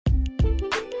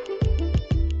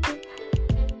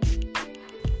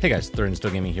Hey guys, Third and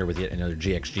Still Gaming here with yet another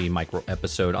GXG micro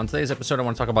episode. On today's episode, I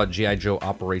want to talk about G.I. Joe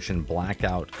Operation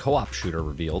Blackout co-op shooter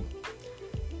revealed.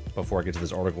 Before I get to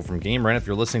this article from Game Rant, if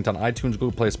you're listening to on iTunes,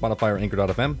 Google Play, Spotify, or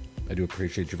Anchor.fm, I do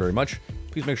appreciate you very much.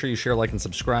 Please make sure you share, like, and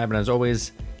subscribe. And as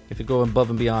always, if you go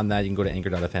above and beyond that, you can go to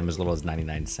Anchor.fm as little as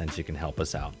 99 cents. You can help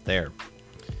us out there.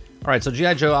 All right, so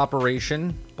G.I. Joe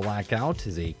Operation Blackout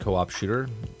is a co-op shooter.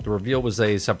 The reveal was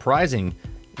a surprising,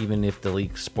 even if the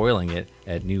leak spoiling it,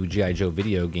 at new G.I. Joe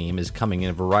video game is coming in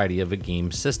a variety of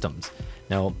game systems.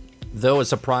 Now, though a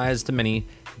surprise to many,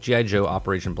 G.I. Joe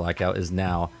Operation Blackout is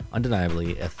now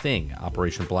undeniably a thing.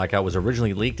 Operation Blackout was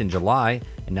originally leaked in July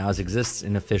and now exists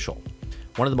in official.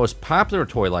 One of the most popular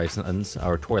toy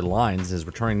lines is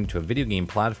returning to a video game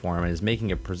platform and is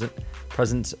making a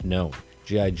presence known.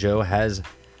 G.I. Joe has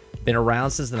been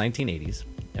around since the 1980s,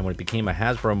 and when it became a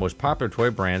Hasbro most popular toy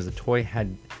brands, the toy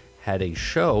had a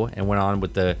show and went on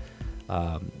with the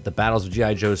battles of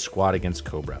G.I. Joe's squad against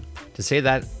Cobra. To say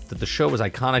that the show was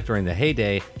iconic during the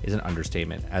heyday is an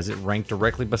understatement, as it ranked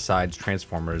directly beside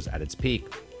Transformers at its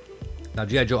peak. Now,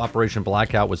 G.I. Joe Operation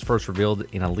Blackout was first revealed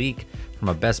in a leak from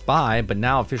a Best Buy, but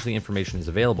now officially information is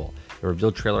available. The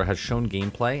revealed trailer has shown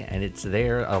gameplay, and it's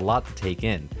there a lot to take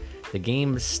in. The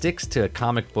game sticks to a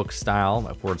comic book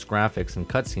style for its graphics and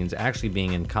cutscenes actually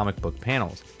being in comic book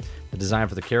panels. The design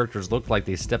for the characters looked like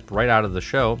they stepped right out of the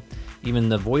show. Even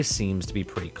the voice seems to be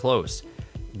pretty close,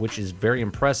 which is very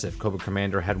impressive. Cobra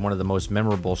Commander had one of the most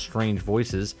memorable strange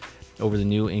voices over the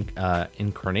new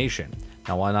incarnation.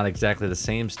 Now, while not exactly the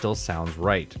same, still sounds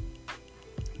right.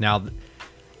 Now,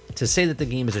 to say that the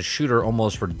game is a shooter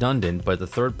almost redundant, but the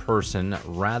third person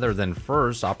rather than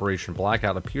first, Operation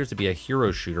Blackout appears to be a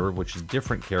hero shooter, which is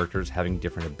different characters having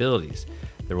different abilities.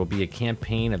 There will be a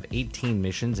campaign of 18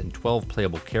 missions and 12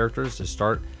 playable characters to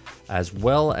start, as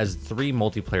well as 3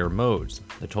 multiplayer modes.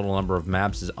 The total number of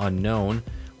maps is unknown,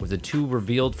 with the 2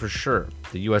 revealed for sure.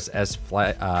 The USS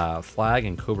Flag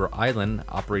and Cobra Island.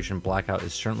 Operation Blackout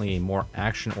is certainly a more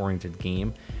action-oriented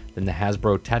game than the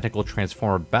Hasbro Tactical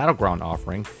Transformer Battleground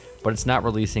offering, but it's not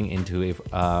releasing into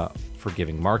a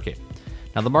forgiving market.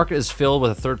 Now, the market is filled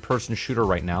with a third-person shooter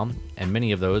right now, and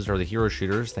many of those are the hero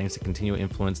shooters, thanks to continued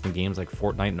influence in games like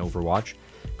Fortnite and Overwatch.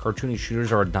 Cartoony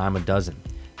shooters are a dime a dozen.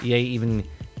 EA even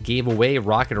gave away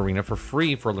Rocket Arena for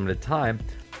free for a limited time,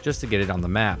 just to get it on the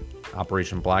map.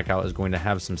 Operation Blackout is going to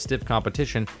have some stiff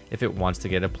competition if it wants to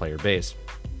get a player base.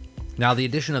 Now, the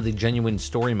addition of the genuine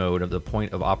story mode of the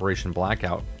point of Operation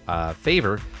Blackout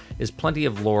favor is plenty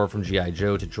of lore from G.I.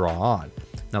 Joe to draw on.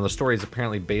 Now, the story is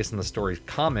apparently based on the story's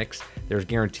comics. There's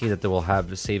guarantee that they will have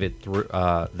to save it through,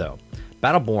 though.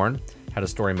 Battleborn had a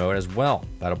story mode as well.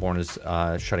 Battleborn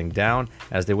is shutting down,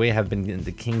 as they may have been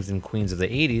the kings and queens of the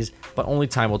 80s, but only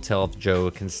time will tell if Joe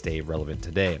can stay relevant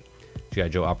today. G.I.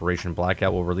 Joe Operation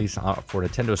Blackout will release for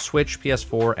Nintendo Switch,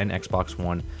 PS4, and Xbox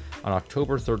One on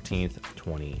October 13th,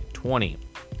 2020.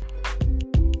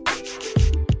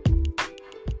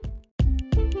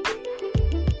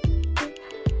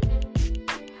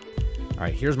 All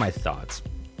right, here's my thoughts.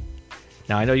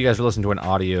 Now, I know you guys are listening to an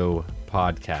audio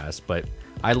podcast, but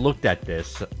I looked at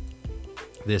this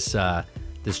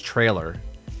trailer,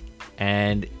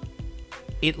 and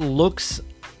it looks,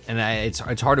 and it's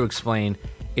hard to explain.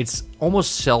 It's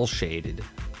almost cell shaded,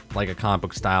 like a comic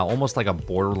book style, almost like a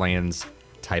Borderlands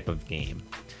type of game.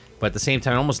 But at the same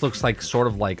time, it almost looks like sort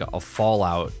of like a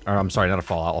Fallout, or I'm sorry, not a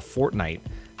Fallout, a Fortnite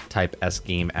type S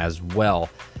game as well.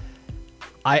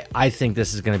 I think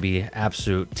this is going to be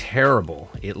absolute terrible.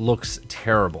 It looks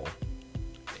terrible.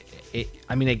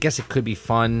 I mean, I guess it could be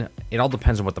fun. It all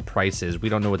depends on what the price is. We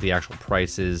don't know what the actual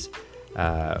price is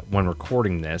when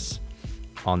recording this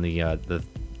on the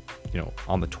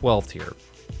on the 12th here.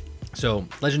 So,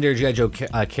 legendary G.I. Joe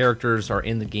characters are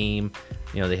in the game.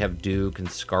 You know, they have Duke and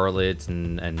Scarlet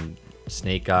and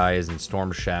Snake Eyes and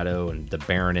Storm Shadow and the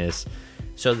Baroness.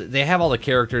 So they have all the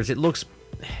characters. It looks,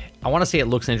 I want to say it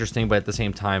looks interesting, but at the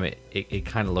same time, it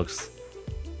kind of looks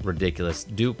ridiculous.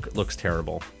 Duke looks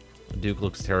terrible.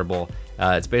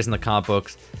 It's based on the comic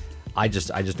books. I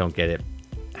just don't get it.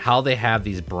 How they have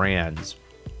these brands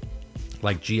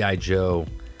like G.I. Joe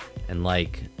and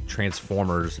like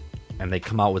Transformers, and they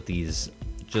come out with these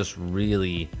just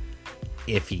really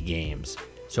iffy games.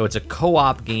 So it's a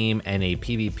co-op game and a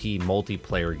PvP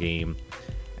multiplayer game,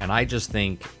 and I just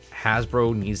think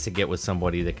Hasbro needs to get with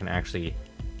somebody that can actually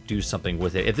do something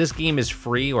with it. If this game is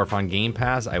free or if on Game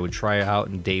Pass, I would try it out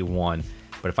in day one.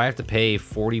 But if I have to pay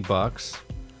 $40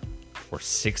 or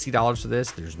 $60 for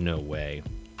this, there's no way.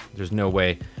 There's no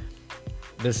way.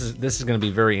 This is going to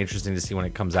be very interesting to see when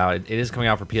it comes out. It is coming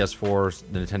out for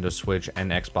PS4, the Nintendo Switch,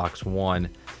 and Xbox One.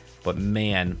 But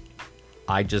man,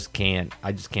 I just can't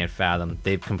fathom.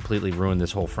 They've completely ruined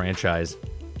this whole franchise.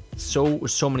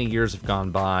 So many years have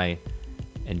gone by,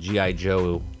 and G.I.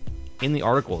 Joe, in the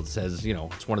article, it says, you know,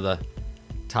 it's one of the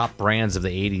top brands of the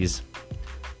 80s,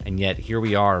 and yet here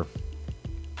we are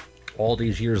all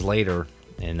these years later,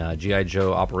 and G.I.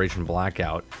 Joe Operation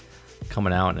Blackout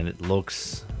coming out, and it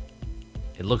looks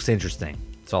interesting.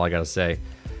 That's all I gotta say.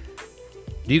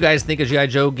 Do you guys think a G.I.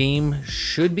 Joe game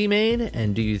should be made?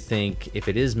 And do you think, if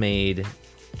it is made,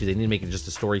 do they need to make it just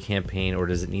a story campaign, or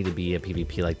does it need to be a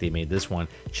PvP like they made this one?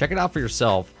 Check it out for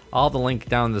yourself. I'll have the link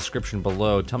down in the description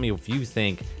below. Tell me if you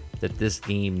think that this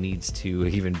game needs to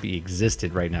even be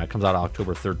existed right now. It comes out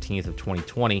October 13th of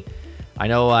 2020. I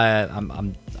know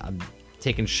I'm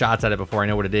taking shots at it before I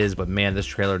know what it is, but man, this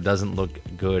trailer doesn't look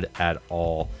good at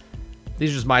all.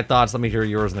 These are just my thoughts. Let me hear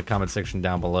yours in the comment section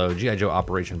down below. G.I. Joe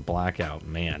Operation Blackout.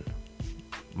 Man,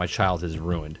 my childhood is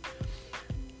ruined.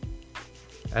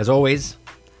 As always,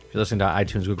 if you're listening to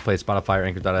iTunes, Google Play, Spotify, or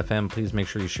Anchor.fm, please make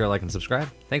sure you share, like, and subscribe.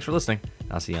 Thanks for listening.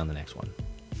 I'll see you on the next one.